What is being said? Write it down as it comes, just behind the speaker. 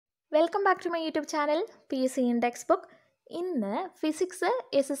Welcome back to my YouTube channel PSC in text book. ഇന്ന് physics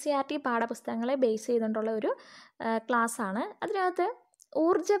SSCRT പാഠപുസ്തകങ്ങളെ base ചെയ്തുകൊണ്ടുള്ള ഒരു ക്ലാസ്സാണ്. അതിനകത്ത്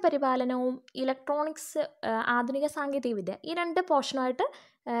ഊർജ്ജ പരിപാലനവും ഇലക്ട്രോണിക്സ് ആധുനിക സാങ്കേതികവിദ്യ ഈ രണ്ട് പോർഷനുമായിട്ട്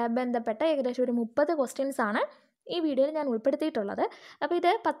ബന്ധപ്പെട്ട ഏകദേശം ഒരു 30 ക്വസ്റ്റ്യൻസ് ആണ് ഈ വീഡിയോയിൽ ഞാൻ ഉൾപ്പെടുത്തിയിട്ടുള്ളത്. അപ്പോൾ ഇത്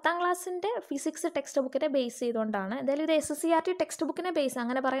 10ാം ക്ലാസ്സിൻ്റെ ഫിസിക്സ് ടെക്സ്റ്റ് ബുക്കിനെ ബേസ് ചെയ്തുകൊണ്ടാണ്. എന്തായാലും ഇത് SSCRT ടെക്സ്റ്റ് ബുക്കിനെ ബേസ്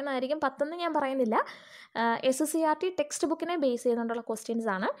അങ്ങനെ പറയുന്നതായിരിക്കും, 10 ഞാൻ പറയുന്നില്ല. SSCRT ടെക്സ്റ്റ് ബുക്കിനെ ബേസ് ചെയ്തുകൊണ്ടുള്ള ക്വസ്റ്റ്യൻസ്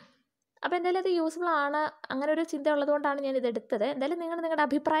ആണ്. അപ്പോൾ എന്തായാലും ഇത് യൂസ്ഫുൾ ആണ്, അങ്ങനെ ഒരു ചിന്ത ഉള്ളതുകൊണ്ടാണ് ഞാൻ ഇത് എടുത്തത്. എന്തായാലും നിങ്ങൾ നിങ്ങളുടെ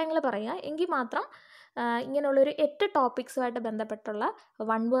അഭിപ്രായങ്ങൾ പറയുക, എങ്കിൽ മാത്രം ഇങ്ങനെയുള്ളൊരു 8 ടോപ്പിക്സുമായിട്ട് ബന്ധപ്പെട്ടുള്ള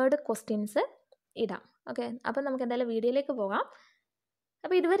 1 വേർഡ് ക്വസ്റ്റ്യൻസ് ഇടാം. ഓക്കെ, അപ്പം നമുക്ക് എന്തായാലും വീഡിയോയിലേക്ക് പോകാം.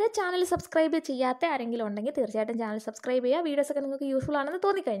 അപ്പോൾ ഇതുവരെ ചാനൽ സബ്സ്ക്രൈബ് ചെയ്യാത്ത ആരെങ്കിലും ഉണ്ടെങ്കിൽ തീർച്ചയായിട്ടും ചാനൽ സബ്സ്ക്രൈബ് ചെയ്യുക. വീഡിയോസൊക്കെ നിങ്ങൾക്ക് യൂസ്ഫുൾ ആണെന്ന്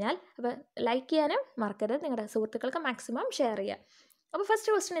തോന്നിക്കഴിഞ്ഞാൽ അപ്പോൾ ലൈക്ക് ചെയ്യാനും മറക്കരുത്, നിങ്ങളുടെ സുഹൃത്തുക്കൾക്ക് മാക്സിമം ഷെയർ ചെയ്യുക. അപ്പോൾ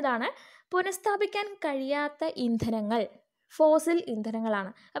ഫസ്റ്റ് ക്വസ്റ്റ്യൻ ഇതാണ്: പുനഃസ്ഥാപിക്കാൻ കഴിയാത്ത ഇന്ധനങ്ങൾ ഫോസിൽ ഇന്ധനങ്ങളാണ്.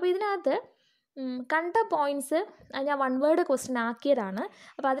 അപ്പോൾ ഇതിനകത്ത് കണ്ട പോയിൻറ്റ്സ് ഞാൻ 1 വേർഡ് ക്വസ്റ്റ്യൻ ആക്കിയതാണ്.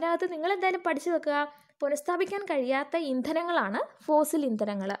 അപ്പോൾ അതിനകത്ത് നിങ്ങളെന്തായാലും പഠിച്ചു വെക്കുക, പുനഃസ്ഥാപിക്കാൻ കഴിയാത്ത ഇന്ധനങ്ങളാണ് ഫോസിൽ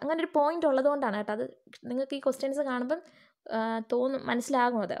ഇന്ധനങ്ങൾ. അങ്ങനെ ഒരു പോയിൻ്റ് ഉള്ളതുകൊണ്ടാണ് കേട്ടോ. അത് നിങ്ങൾക്ക് ഈ ക്വസ്റ്റ്യൻസ് കാണുമ്പം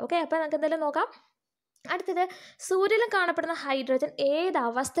മനസ്സിലാകും അത്. ഓക്കെ, അപ്പോൾ നമുക്ക് എന്തായാലും നോക്കാം. അടുത്തത്, സൂര്യനിൽ കാണപ്പെടുന്ന ഹൈഡ്രജൻ ഏത്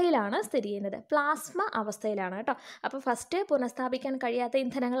അവസ്ഥയിലാണ് സ്ഥിതി ചെയ്യുന്നത്? പ്ലാസ്മ അവസ്ഥയിലാണ് കേട്ടോ. അപ്പോൾ ഫസ്റ്റ്, പുനഃസ്ഥാപിക്കാൻ കഴിയാത്ത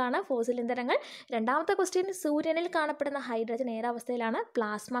ഇന്ധനങ്ങളാണ് ഫോസിൽ ഇന്ധനങ്ങൾ. രണ്ടാമത്തെ ക്വസ്റ്റ്യൻ, സൂര്യനിൽ കാണപ്പെടുന്ന ഹൈഡ്രജൻ ഏതവസ്ഥയിലാണ്?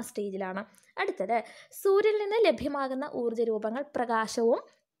 പ്ലാസ്മ സ്റ്റേജിലാണ്. അടുത്തത്, സൂര്യനിൽ നിന്ന് ലഭ്യമാകുന്ന ഊർജ്ജ രൂപങ്ങൾ പ്രകാശവും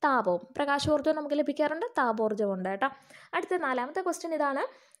താപവും. പ്രകാശോർജ്ജവും നമുക്ക് ലഭിക്കാറുണ്ട്, താപോർജ്ജവും ഉണ്ട് കേട്ടോ. അടുത്ത 4ാമത്തെ ക്വസ്റ്റ്യൻ ഇതാണ്: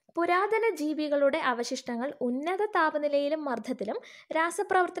 പുരാതന ജീവികളുടെ അവശിഷ്ടങ്ങൾ ഉന്നത താപനിലയിലും മർദ്ദത്തിലും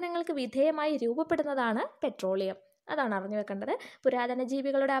രാസപ്രവർത്തനങ്ങൾക്ക് വിധേയമായി രൂപപ്പെടുന്നതാണ് പെട്രോളിയം. അതാണ് അറിഞ്ഞു വെക്കേണ്ടത്. പുരാതന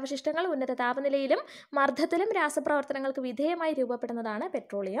ജീവികളുടെ അവശിഷ്ടങ്ങൾ ഉന്നത താപനിലയിലും മർദ്ദത്തിലും രാസപ്രവർത്തനങ്ങൾക്ക് വിധേയമായി രൂപപ്പെടുന്നതാണ്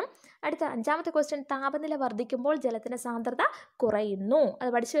പെട്രോളിയം. അടുത്ത 5ാമത്തെ ക്വസ്റ്റ്യൻ, താപനില വർദ്ധിക്കുമ്പോൾ ജലത്തിൻ്റെ സാന്ദ്രത കുറയുന്നു.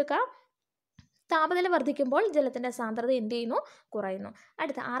 അത് പഠിച്ചു വെക്കാം. താപനില വർദ്ധിക്കുമ്പോൾ ജലത്തിൻ്റെ സാന്ദ്രത എന്ത് ചെയ്യുന്നു? കുറയുന്നു.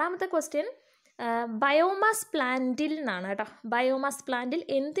 അടുത്ത 6ാമത്തെ ക്വസ്റ്റ്യൻ, ബയോമാസ് പ്ലാന്റിൽ നിന്നാണ് കേട്ടോ. ബയോമാസ് പ്ലാന്റിൽ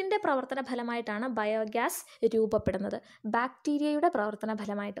എന്തിൻ്റെ പ്രവർത്തന ഫലമായിട്ടാണ് ബയോഗ്യാസ് രൂപപ്പെടുന്നത്? ബാക്ടീരിയയുടെ പ്രവർത്തന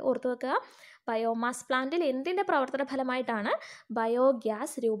ഫലമായിട്ട്. ഓർത്തു വെക്കുക, ബയോമാസ് പ്ലാന്റിൽ എന്തിൻ്റെ പ്രവർത്തന ഫലമായിട്ടാണ്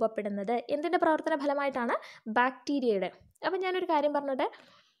ബയോഗ്യാസ് രൂപപ്പെടുന്നത്? എന്തിൻ്റെ പ്രവർത്തന ഫലമായിട്ടാണ്? ബാക്ടീരിയയുടെ. അപ്പം ഞാനൊരു കാര്യം പറഞ്ഞിട്ട്,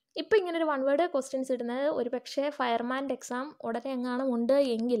 ഇപ്പോൾ ഇങ്ങനൊരു 1 വേർഡ് ക്വസ്റ്റ്യൻസ് ഇടുന്നത് ഒരു പക്ഷേ ഫയർമാൻ്റെ എക്സാം ഉടനെ എങ്ങാനും ഉണ്ട്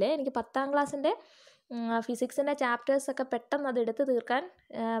എങ്കിൽ എനിക്ക് 10ാം ക്ലാസ്സിൻ്റെ ഫിസിക്സിൻ്റെ ചാപ്റ്റേഴ്സൊക്കെ പെട്ടെന്ന് അത് എടുത്ത് തീർക്കാൻ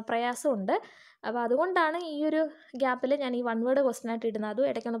പ്രയാസമുണ്ട്. അപ്പോൾ അതുകൊണ്ടാണ് ഈ ഒരു ഗ്യാപ്പിൽ ഞാൻ ഈ 1 വേർഡ് ക്വസ്റ്റ്യനായിട്ട് ഇടുന്നത്. അതും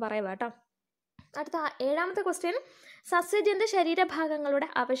ഇടയ്ക്കൊന്ന് പറയുക കേട്ടോ. അടുത്ത 7ാമത്തെ ക്വസ്റ്റ്യൻ, സസ്യജന്തു ശരീരഭാഗങ്ങളുടെ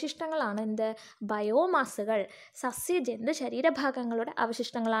അവശിഷ്ടങ്ങളാണ് എന്ത്? ബയോമാസുകൾ. സസ്യജന്തു ശരീരഭാഗങ്ങളുടെ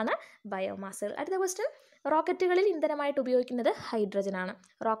അവശിഷ്ടങ്ങളാണ് ബയോമാസുകൾ. അടുത്ത ക്വസ്റ്റ്യൻ, റോക്കറ്റുകളിൽ ഇന്ധനമായിട്ട് ഉപയോഗിക്കുന്നത് ഹൈഡ്രജനാണ്.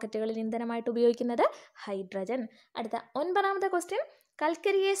 റോക്കറ്റുകളിൽ ഇന്ധനമായിട്ട് ഉപയോഗിക്കുന്നത് ഹൈഡ്രജൻ. അടുത്ത 9ാമത്തെ ക്വസ്റ്റ്യൻ,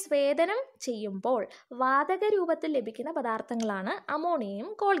 കൽക്കരിയെ സ്വേദനം ചെയ്യുമ്പോൾ വാതക രൂപത്തിൽ ലഭിക്കുന്ന പദാർത്ഥങ്ങളാണ് അമോണിയയും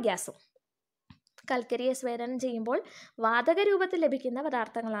കോൾ ഗ്യാസും. കൽക്കരിയെ സ്വേദനം ചെയ്യുമ്പോൾ വാതക രൂപത്തിൽ ലഭിക്കുന്ന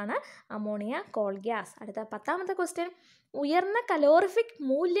പദാർത്ഥങ്ങളാണ് അമോണിയ, കോൾ ഗ്യാസ്. അടുത്ത 10ാമത്തെ ക്വസ്റ്റ്യൻ, ഉയർന്ന കലോറിഫിക്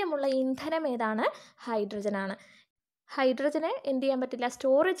മൂല്യമുള്ള ഇന്ധനം ഏതാണ്? ഹൈഡ്രജനാണ്. ഹൈഡ്രജനെ എന്ത് ചെയ്യാൻ പറ്റില്ല?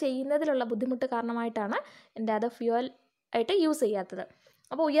 സ്റ്റോർ ചെയ്യുന്നതിലുള്ള ബുദ്ധിമുട്ട് കാരണമായിട്ടാണ് അത് ഫ്യൂവൽ ആയിട്ട് യൂസ് ചെയ്യാത്തത്.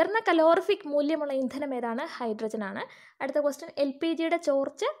 അപ്പോൾ ഉയർന്ന കലോറിഫിക് മൂല്യമുള്ള ഇന്ധനം ഏതാണ്? ഹൈഡ്രജനാണ്. അടുത്ത ക്വസ്റ്റ്യൻ, LPGയുടെ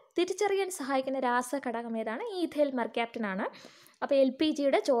ചോർച്ച തിരിച്ചറിയാൻ സഹായിക്കുന്ന രാസഘടകം ഏതാണ്? ഈഥൈൽ മെർക്യാപ്റ്റനാണ്. അപ്പോൾ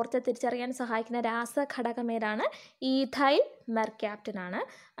LPGയുടെ ചോർച്ച തിരിച്ചറിയാൻ സഹായിക്കുന്ന രാസഘടകം ഏതാണ്? ഈഥൈൽ മെർക്യാപ്റ്റനാണ്.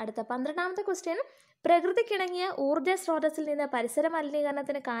 അടുത്ത 12ാമത്തെ ക്വസ്റ്റ്യൻ, പ്രകൃതിക്കിണങ്ങിയ ഊർജ്ജ സ്രോതസ്സിൽ നിന്ന് പരിസര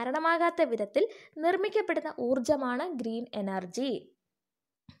മലിനീകരണത്തിന് കാരണമാകാത്ത വിധത്തിൽ നിർമ്മിക്കപ്പെടുന്ന ഊർജ്ജമാണ് ഗ്രീൻ എനർജി.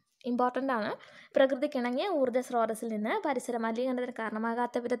 ഇമ്പോർട്ടൻ്റ് ആണ്. പ്രകൃതിക്കിണങ്ങിയ ഊർജ്ജ സ്രോതസ്സിൽ നിന്ന് പരിസര മലിനീകരണത്തിന്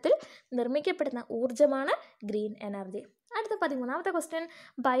കാരണമാകാത്ത വിധത്തിൽ നിർമ്മിക്കപ്പെടുന്ന ഊർജ്ജമാണ് ഗ്രീൻ എനർജി. അടുത്ത 13ാമത്തെ ക്വസ്റ്റ്യൻ,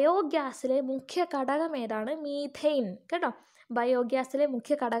 ബയോഗ്യാസിലെ മുഖ്യ ഘടകം ഏതാണ്? മീഥെയിൻ കേട്ടോ. ബയോഗ്യാസിലെ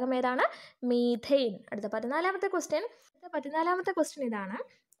മുഖ്യ ഘടകം ഏതാണ്? മീഥെയിൻ. അടുത്ത 14ാമത്തെ ക്വസ്റ്റ്യൻ ഇതാണ്: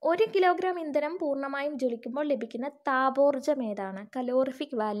 1 കിലോഗ്രാം ഇന്ധനം പൂർണ്ണമായും ജ്വലിക്കുമ്പോൾ ലഭിക്കുന്ന താപോർജ്ജം ഏതാണ്?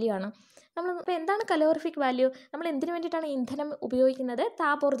 കലോറിഫിക് വാല്യൂ ആണ്. ഇപ്പോൾ എന്താണ് കലോറിഫിക് വാല്യൂ? നമ്മൾ എന്തിനു വേണ്ടിയിട്ടാണ് ഇന്ധനം ഉപയോഗിക്കുന്നത്?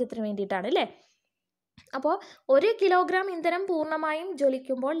 താപോർജ്ജത്തിന് വേണ്ടിയിട്ടാണ് അല്ലേ? അപ്പോൾ 1 കിലോഗ്രാം ഇന്ധനം പൂർണ്ണമായും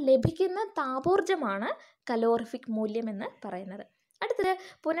ജ്വലിക്കുമ്പോൾ ലഭിക്കുന്ന താപോർജ്ജമാണ് കലോറിഫിക് മൂല്യം എന്ന് പറയുന്നത്. അടുത്തത്,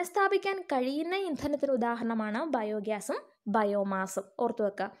 പുനഃസ്ഥാപിക്കാൻ കഴിയുന്ന ഇന്ധനത്തിന് ഉദാഹരണമാണ് ബയോഗ്യാസും ബയോമാസും. ഓർത്തു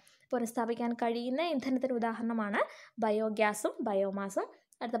വെക്കുക, പുനഃസ്ഥാപിക്കാൻ കഴിയുന്ന ഇന്ധനത്തിന് ഉദാഹരണമാണ് ബയോഗ്യാസും ബയോമാസും.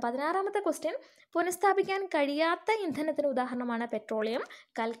 അടുത്ത 16ാമത്തെ ക്വസ്റ്റ്യൻ, പുനഃസ്ഥാപിക്കാൻ കഴിയാത്ത ഇന്ധനത്തിന് ഉദാഹരണമാണ് പെട്രോളിയം,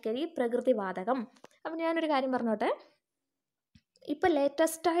 കൽക്കരി, പ്രകൃതിവാതകം. അപ്പം ഞാനൊരു കാര്യം പറഞ്ഞോട്ടെ, ഇപ്പോൾ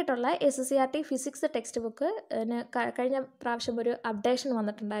ലേറ്റസ്റ്റ് ആയിട്ടുള്ള SSCRT ഫിസിക്സ് ടെക്സ്റ്റ് ബുക്ക് കഴിഞ്ഞ പ്രാവശ്യം ഒരു അപ്ഡേഷൻ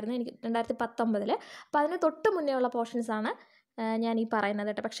വന്നിട്ടുണ്ടായിരുന്നു എനിക്ക് 2019. അപ്പോൾ അതിന് തൊട്ട് മുന്നേ ഉള്ള പോർഷൻസാണ് ഞാൻ ഈ പറയുന്നത്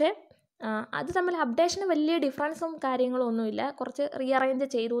കേട്ടോ. പക്ഷേ അത് തമ്മിൽ അപ്ഡേഷന് വലിയ ഡിഫറൻസും കാര്യങ്ങളും ഒന്നുമില്ല, കുറച്ച് റീഅറേഞ്ച്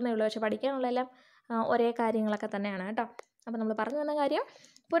ചെയ്തു എന്നേ ഉള്ളൂ. പക്ഷേ പഠിക്കാനുള്ളതെല്ലാം ഒരേ കാര്യങ്ങളൊക്കെ തന്നെയാണ് കേട്ടോ. അപ്പോൾ നമ്മൾ പറഞ്ഞു വന്ന കാര്യം,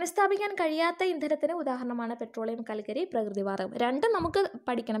 പുനഃസ്ഥാപിക്കാൻ കഴിയാത്ത ഇന്ധനത്തിന് ഉദാഹരണമാണ് പെട്രോളിയം, കൽക്കരി, പ്രകൃതിവാതകം. രണ്ടും നമുക്ക്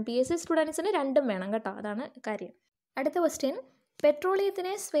പഠിക്കണം. PSC സ്റ്റുഡൻസിന് രണ്ടും വേണം കേട്ടോ, അതാണ് കാര്യം. അടുത്ത ക്വസ്റ്റ്യൻ,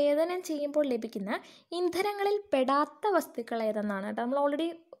 പെട്രോളിയത്തിനെ സ്വേദനം ചെയ്യുമ്പോൾ ലഭിക്കുന്ന ഇന്ധനങ്ങളിൽ പെടാത്ത വസ്തുക്കൾ ഏതെന്നാണ് കേട്ടോ. നമ്മൾ ഓൾറെഡി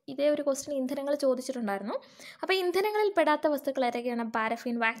ഇതേ ഒരു ക്വസ്റ്റ്യൻ ഇന്ധനങ്ങൾ ചോദിച്ചിട്ടുണ്ടായിരുന്നു. അപ്പോൾ ഇന്ധനങ്ങളിൽ പെടാത്ത വസ്തുക്കൾ ഏതൊക്കെയാണ്?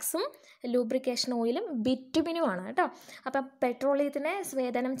 പാരഫിൻ വാക്സും ലൂബ്രിക്കേഷൻ ഓയിലും ബിറ്റുമിനുമാണ് കേട്ടോ. അപ്പം പെട്രോളിയത്തിനെ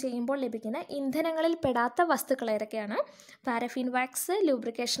സ്വേദനം ചെയ്യുമ്പോൾ ലഭിക്കുന്ന ഇന്ധനങ്ങളിൽ പെടാത്ത വസ്തുക്കൾ ഏതൊക്കെയാണ്? Paraffin wax,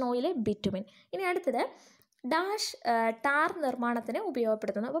 lubrication oil, bitumen. ഇനി അടുത്തത്, ഡാഷ് ടാർ നിർമ്മാണത്തിന്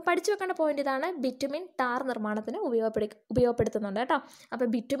ഉപയോഗപ്പെടുത്തുന്നു. അപ്പോൾ പഠിച്ചു വെക്കേണ്ട പോയിന്റ് ഇതാണ്, ബിറ്റുമിൻ ടാർ നിർമ്മാണത്തിന് ഉപയോഗപ്പെടുത്തുന്നുണ്ട് കേട്ടോ. അപ്പോൾ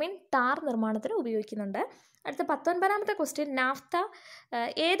ബിറ്റുമിൻ ടാർ നിർമ്മാണത്തിന് ഉപയോഗിക്കുന്നുണ്ട്. അടുത്ത 19ാമത്തെ ക്വസ്റ്റ്യൻ, നാഫ്ത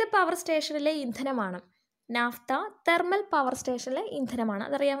ഏത് പവർ സ്റ്റേഷനിലെ ഇന്ധനമാണ്? നാഫ്ത തെർമൽ പവർ സ്റ്റേഷനിലെ ഇന്ധനമാണ്,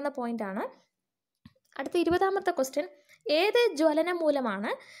 അതറിയാവുന്ന പോയിന്റാണ്. അടുത്ത 20ാമത്തെ ക്വസ്റ്റ്യൻ, ഏത് ജ്വലനം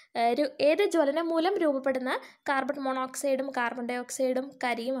മൂലം രൂപപ്പെടുന്ന കാർബൺ മോണോക്സൈഡും കാർബൺ ഡൈ ഓക്സൈഡും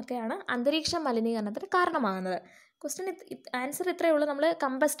കരിയും ഒക്കെയാണ് അന്തരീക്ഷ മലിനീകരണത്തിന് കാരണമാകുന്നത്? ക്വസ്റ്റ്യൻ ആൻസർ ഇത്രയേ ഉള്ളൂ. നമ്മൾ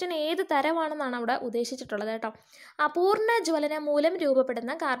കമ്പസ്റ്റൻ ഏത് തരമാണെന്നാണ് അവിടെ ഉദ്ദേശിച്ചിട്ടുള്ളത് കേട്ടോ. അപൂർണ ജ്വലനം മൂലം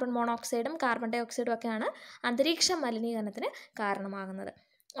രൂപപ്പെടുന്ന കാർബൺ മോണോക്സൈഡും കാർബൺ ഡൈ ഓക്സൈഡും ഒക്കെയാണ് അന്തരീക്ഷ മലിനീകരണത്തിന് കാരണമാകുന്നത്.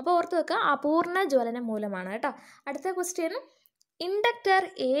 അപ്പോൾ ഓർത്ത് വെക്കുക, അപൂർണ ജ്വലനം മൂലമാണ് കേട്ടോ. അടുത്ത ക്വസ്റ്റ്യൻ, ഇൻഡക്ടർ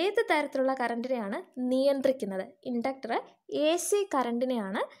ഏത് തരത്തിലുള്ള കറണ്ടിനെയാണ് നിയന്ത്രിക്കുന്നത്? ഇൻഡക്ടർ AC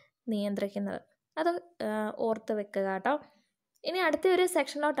കറണ്ടിനെയാണ് നിയന്ത്രിക്കുന്നത്, അത് ഓർത്ത് വെക്കുക കേട്ടോ. ഇനി അടുത്ത ഒരു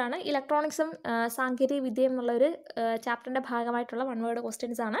സെക്ഷനിലോട്ടാണ്, ഇലക്ട്രോണിക്സും സാങ്കേതിക വിദ്യയും എന്നുള്ളൊരു ചാപ്റ്ററിൻ്റെ ഭാഗമായിട്ടുള്ള 1 വേർഡ്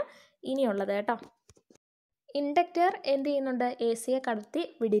ക്വസ്റ്റ്യൻസ് ആണ് ഇനിയുള്ളത് കേട്ടോ. ഇൻഡക്ടർ എന്ത് ചെയ്യുന്നുണ്ട്? AC കടത്തി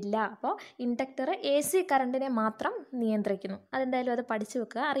വിടില്ല. അപ്പോൾ ഇൻഡക്ടർ AC കറണ്ടിനെ മാത്രം നിയന്ത്രിക്കുന്നു. അതെന്തായാലും അത് പഠിച്ചു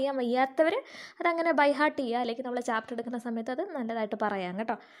വെക്കുക. അറിയാൻ വയ്യാത്തവർ അതങ്ങനെ ബൈഹാർട്ട് ചെയ്യുക, അല്ലെങ്കിൽ നമ്മൾ ചാപ്റ്റർ എടുക്കുന്ന സമയത്ത് അത് നല്ലതായിട്ട് പറയാം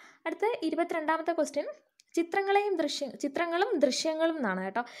കേട്ടോ. അടുത്ത 22ാമത്തെ ക്വസ്റ്റ്യൻ, ചിത്രങ്ങളും ദൃശ്യങ്ങളും എന്നാണ്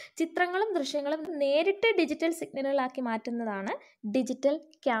കേട്ടോ. ചിത്രങ്ങളും ദൃശ്യങ്ങളും നേരിട്ട് ഡിജിറ്റൽ സിഗ്നലുകളാക്കി മാറ്റുന്നതാണ് ഡിജിറ്റൽ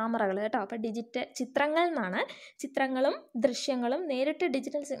ക്യാമറകൾ കേട്ടോ. അപ്പോൾ ചിത്രങ്ങൾ എന്നാണ്. ചിത്രങ്ങളും ദൃശ്യങ്ങളും നേരിട്ട്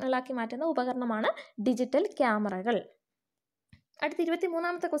ഡിജിറ്റൽ സിഗ്നലാക്കി മാറ്റുന്ന ഉപകരണമാണ് ഡിജിറ്റൽ ക്യാമറകൾ. അടുത്ത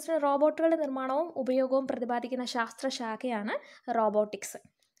 23ാമത്തെ ക്വസ്റ്റ്യൻ, റോബോട്ടുകളുടെ നിർമ്മാണവും ഉപയോഗവും പ്രതിപാദിക്കുന്ന ശാസ്ത്രശാഖയാണ് റോബോട്ടിക്സ്.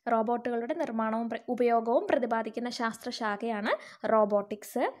 റോബോട്ടുകളുടെ നിർമ്മാണവും ഉപയോഗവും പ്രതിപാദിക്കുന്ന ശാസ്ത്രശാഖയാണ്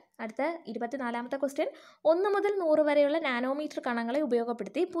റോബോട്ടിക്സ്. അടുത്ത 24ാമത്തെ ക്വസ്റ്റ്യൻ, 1 മുതൽ 100 വരെയുള്ള നാനോമീറ്റർ കണങ്ങളെ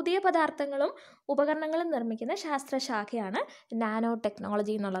ഉപയോഗപ്പെടുത്തി പുതിയ പദാർത്ഥങ്ങളും ഉപകരണങ്ങളും നിർമ്മിക്കുന്ന ശാസ്ത്രശാഖയാണ് നാനോ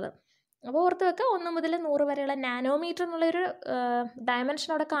ടെക്നോളജി എന്നുള്ളത്. അപ്പോൾ ഓർത്ത് വെക്കുക, 1 മുതൽ 100 വരെയുള്ള നാനോമീറ്റർ എന്നുള്ളൊരു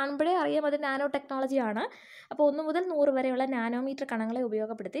ഡയമെൻഷൻ അവിടെ കാണുമ്പോഴേ അറിയാം അത് നാനോ ടെക്നോളജിയാണ്. അപ്പോൾ 1 മുതൽ 100 വരെയുള്ള നാനോമീറ്റർ കണങ്ങളെ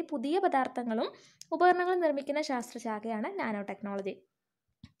ഉപയോഗപ്പെടുത്തി പുതിയ പദാർത്ഥങ്ങളും ഉപകരണങ്ങളും നിർമ്മിക്കുന്ന ശാസ്ത്രശാഖയാണ് നാനോ ടെക്നോളജി.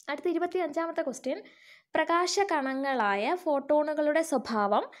 അടുത്ത 25ാമത്തെ ക്വസ്റ്റ്യൻ, പ്രകാശകണങ്ങളായ ഫോട്ടോണുകളുടെ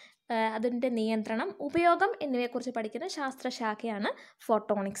സ്വഭാവം, അതിൻ്റെ നിയന്ത്രണം, ഉപയോഗം എന്നിവയെക്കുറിച്ച് പഠിക്കുന്ന ശാസ്ത്രശാഖയാണ്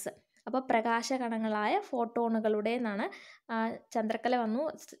ഫോട്ടോണിക്സ്. അപ്പോൾ പ്രകാശകണങ്ങളായ ഫോട്ടോണുകളുടെ എന്നാണ്, ചന്ദ്രക്കല വന്നു,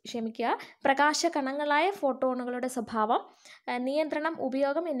 ക്ഷമിക്കുക. പ്രകാശകണങ്ങളായ ഫോട്ടോണുകളുടെ സ്വഭാവം, നിയന്ത്രണം,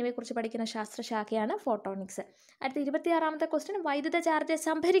 ഉപയോഗം എന്നിവയെക്കുറിച്ച് പഠിക്കുന്ന ശാസ്ത്രശാഖയാണ് ഫോട്ടോണിക്സ്. അടുത്ത 26ാമത്തെ ക്വസ്റ്റ്യൻ, വൈദ്യുത ചാർജ്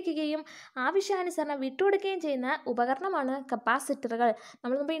സംഭരിക്കുകയും ആവശ്യാനുസരണം വിട്ടുകൊടുക്കുകയും ചെയ്യുന്ന ഉപകരണമാണ് കപ്പാസിറ്ററുകൾ.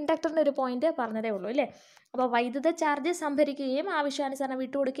 നമ്മൾ മുമ്പ് ഇൻഡക്ടറിൻ്റെ ഒരു പോയിന്റ് പറഞ്ഞതേ ഉള്ളൂ അല്ലേ. അപ്പോൾ വൈദ്യുത ചാർജ് സംഭരിക്കുകയും ആവശ്യാനുസരണം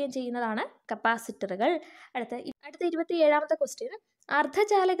വിട്ടുകൊടുക്കുകയും ചെയ്യുന്നതാണ് കപ്പാസിറ്ററുകൾ. അടുത്ത 27ാമത്തെ ക്വസ്റ്റ്യൻ,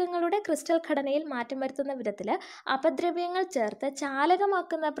 അർദ്ധചാലകങ്ങളുടെ ക്രിസ്റ്റൽ ഘടനയിൽ മാറ്റം വരുത്തുന്ന വിധത്തിൽ അപദ്രവ്യങ്ങൾ ചേർത്ത്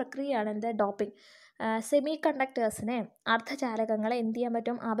ചാലകമാക്കുന്ന പ്രക്രിയയാണ് എന്ത്? ഡോപ്പിംഗ്. സെമി കണ്ടക്ടേഴ്സിനെ, അർദ്ധചാലകങ്ങളെ എന്ത് ചെയ്യാൻ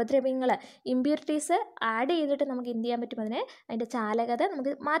പറ്റും? അപദ്രവ്യങ്ങൾ, ഇമ്പ്യൂരിറ്റീസ് ആഡ് ചെയ്തിട്ട് നമുക്ക് എന്ത് ചെയ്യാൻ പറ്റും? അതിൻ്റെ ചാലകത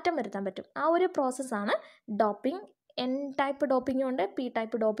നമുക്ക് മാറ്റം വരുത്താൻ പറ്റും. ആ ഒരു പ്രോസസ്സാണ് ഡോപ്പിംഗ്. N ടൈപ്പ് ഡോപ്പിങ്ങും ഉണ്ട്, P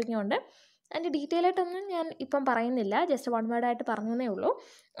ടൈപ്പ് ഡോപ്പിങ്ങും ഉണ്ട്. അതിൻ്റെ ഡീറ്റെയിൽ ആയിട്ടൊന്നും ഞാൻ ഇപ്പം പറയുന്നില്ല, ജസ്റ്റ് 1 വേർഡായിട്ട് പറഞ്ഞേ ഉള്ളൂ.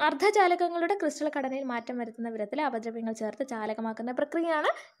 അർദ്ധചാലകങ്ങളുടെ ക്രിസ്റ്റൽ ഘടനയിൽ മാറ്റം വരുത്തുന്ന വിധത്തിൽ അപദ്രവ്യങ്ങൾ ചേർത്ത് ചാലകമാക്കുന്ന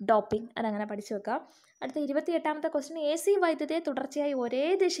പ്രക്രിയയാണ് ഡോപ്പിംഗ്. അതങ്ങനെ പഠിച്ചു വെക്കാം. അടുത്ത 28ാമത്തെ ക്വസ്റ്റ്യൻ, AC വൈദ്യുതിയെ തുടർച്ചയായി ഒരേ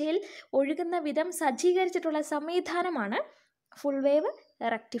ദിശയിൽ ഒഴുകുന്ന വിധം സജ്ജീകരിച്ചിട്ടുള്ള സംവിധാനമാണ് ഫുൾ വേവ്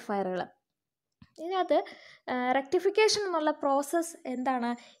റെക്ടിഫയറുകൾ. ഇതിനകത്ത് റെക്ടിഫിക്കേഷൻ എന്നുള്ള പ്രോസസ്സ് എന്താണ്?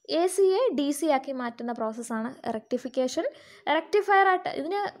 AC-യെ DC ആക്കി മാറ്റുന്ന പ്രോസസ്സാണ് റെക്ടിഫിക്കേഷൻ. റെക്ടിഫയറായിട്ട്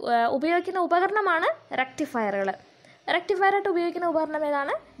ഇതിന് ഉപയോഗിക്കുന്ന ഉപകരണമാണ് റെക്ടിഫയറുകൾ. റെക്ടിഫയറായിട്ട് ഉപയോഗിക്കുന്ന ഉപകരണം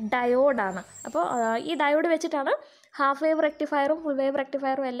ഏതാണ്? ഡയോഡാണ്. അപ്പോൾ ഈ ഡയോഡ് വെച്ചിട്ടാണ് ഹാഫ് വേവ് റെക്ടിഫയറും ഫുൾ വേവ്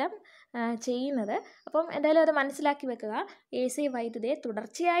റെക്ടിഫയറും എല്ലാം ചെയ്യുന്നത്. അപ്പം എന്തായാലും അത് മനസ്സിലാക്കി വെക്കുക. AC വൈദ്യുതിയെ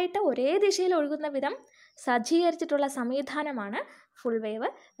തുടർച്ചയായിട്ട് ഒരേ ദിശയിൽ ഒഴുകുന്ന വിധം സജ്ജീകരിച്ചിട്ടുള്ള സംവിധാനമാണ് ഫുൾ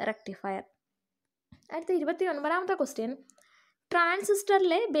വേവ് റെക്ടിഫയർ. അടുത്ത 29ാമത്തെ ക്വസ്റ്റ്യൻ,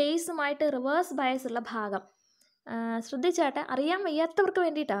 ട്രാൻസിസ്റ്ററിലെ ബേസുമായിട്ട് റിവേഴ്സ് ബയസ് ഉള്ള ഭാഗം. ശ്രദ്ധിച്ചാട്ടെ, അറിയാൻ വയ്യാത്തവർക്ക്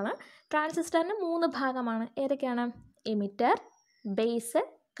വേണ്ടിയിട്ടാണ്. ട്രാൻസിസ്റ്ററിന് 3 ഭാഗമാണ്. ഏതൊക്കെയാണ്? Emitter, base,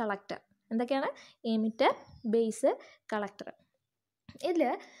 collector. എന്തൊക്കെയാണ്? Emitter, base, collector. ഇതിൽ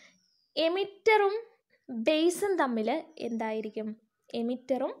എമിറ്ററും ബേസും തമ്മിൽ എന്തായിരിക്കും?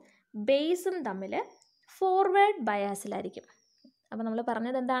 എമിറ്ററും ബേസും തമ്മിൽ ഫോർവേഡ് ബയാസിലായിരിക്കും. അപ്പോൾ നമ്മൾ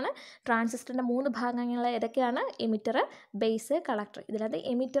പറഞ്ഞത് എന്താണ്? ട്രാൻസിസ്റ്ററിൻ്റെ 3 ഭാഗങ്ങൾ ഏതൊക്കെയാണ്? Emitter, base, collector. ഇതിനകത്ത്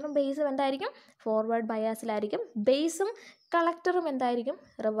എമിറ്ററും ബേസും എന്തായിരിക്കും? ഫോർവേഡ് ബയാസിലായിരിക്കും. ബേസും കളക്ടറും എന്തായിരിക്കും?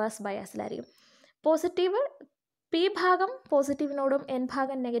 റിവേഴ്സ് ബയാസിലായിരിക്കും. പോസിറ്റീവ് പി ഭാഗം പോസിറ്റീവിനോടും എൻ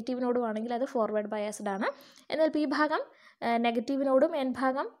ഭാഗം നെഗറ്റീവിനോടും ആണെങ്കിൽ അത് ഫോർവേഡ് ബയാസ്ഡ് ആണ്. എന്നാൽ പി ഭാഗം നെഗറ്റീവിനോടും എൻ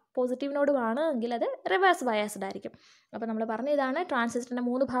ഭാഗം പോസിറ്റീവിനോടും ആണ് എങ്കിൽ അത് റിവേഴ്സ് ബയാസ്ഡ് ആയിരിക്കും. അപ്പോൾ നമ്മൾ പറഞ്ഞ ഇതാണ് ട്രാൻസിസ്റ്ററിൻ്റെ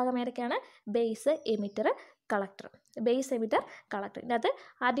 3 ഭാഗം ഏതൊക്കെയാണ്? Base, emitter, collector. Base, emitter, collector. ഇതിനകത്ത്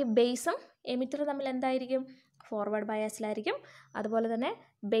ആദ്യം ബേസും എമിറ്ററും തമ്മിൽ എന്തായിരിക്കും? ഫോർവേഡ് ബയാസിലായിരിക്കും. അതുപോലെ തന്നെ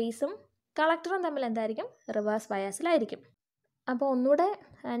ബേസും കളക്ടറും തമ്മിൽ എന്തായിരിക്കും? റിവേഴ്സ് ബയാസിലായിരിക്കും. അപ്പോൾ ഒന്നുകൂടെ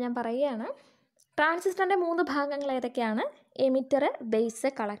ഞാൻ പറയുകയാണ്, ട്രാൻസിസ്റ്ററിൻ്റെ 3 ഭാഗങ്ങൾ ഏതൊക്കെയാണ്? Emitter, base,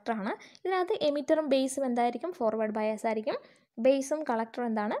 കളക്ടറാണ്. ഇതിനകത്ത് എമിറ്ററും ബേസും എന്തായിരിക്കും? ഫോർവേഡ് ബയാസ് ആയിരിക്കും. ബേസും കളക്ടറും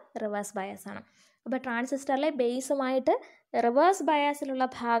എന്താണ്? റിവേഴ്സ് ബയാസ് ആണ്. അപ്പോൾ ട്രാൻസിസ്റ്ററിലെ ബേസുമായിട്ട് റിവേഴ്സ് ബയാസിലുള്ള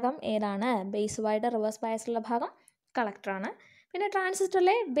ഭാഗം ഏതാണ്? ബേസുമായിട്ട് റിവേഴ്സ് ബയാസിലുള്ള ഭാഗം കളക്ടറാണ്. പിന്നെ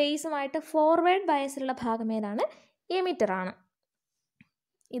ട്രാൻസിസ്റ്ററിലെ ബേസുമായിട്ട് ഫോർവേഡ് ബയാസിലുള്ള ഭാഗം ഏതാണ്? എമിറ്ററാണ്.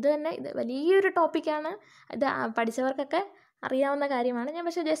 ഇത് വലിയൊരു ടോപ്പിക്കാണ്. ഇത് പഠിച്ചവർക്കൊക്കെ അറിയാവുന്ന കാര്യമാണ്. ഞാൻ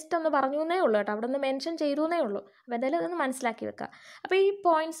പക്ഷേ ജസ്റ്റ് ഒന്ന് പറഞ്ഞു എന്നേ ഉള്ളൂ കേട്ടോ, അവിടെ ഒന്ന് മെൻഷൻ ചെയ്തു എന്നേ ഉള്ളൂ. അപ്പോൾ എന്തായാലും അതൊന്ന് മനസ്സിലാക്കി വെക്കുക. അപ്പോൾ ഈ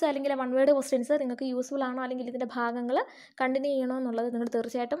പോയിൻറ്റ്സ് അല്ലെങ്കിൽ 1 വേർഡ് ക്വസ്റ്റ്യൻസ് നിങ്ങൾക്ക് യൂസ്ഫുൾ ആണോ അല്ലെങ്കിൽ ഇതിൻ്റെ ഭാഗങ്ങൾ കണ്ടിന്യൂ ചെയ്യണോ എന്നുള്ളത് നിങ്ങൾ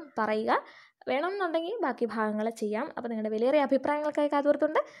തീർച്ചയായിട്ടും പറയുക. വേണമെന്നുണ്ടെങ്കിൽ ബാക്കി ഭാഗങ്ങൾ ചെയ്യാം. അപ്പോൾ നിങ്ങളുടെ വിലയേറിയ അഭിപ്രായങ്ങൾക്കായി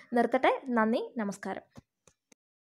കാതോർത്തുകൊണ്ട് നിർത്തട്ടെ. നന്ദി, നമസ്കാരം.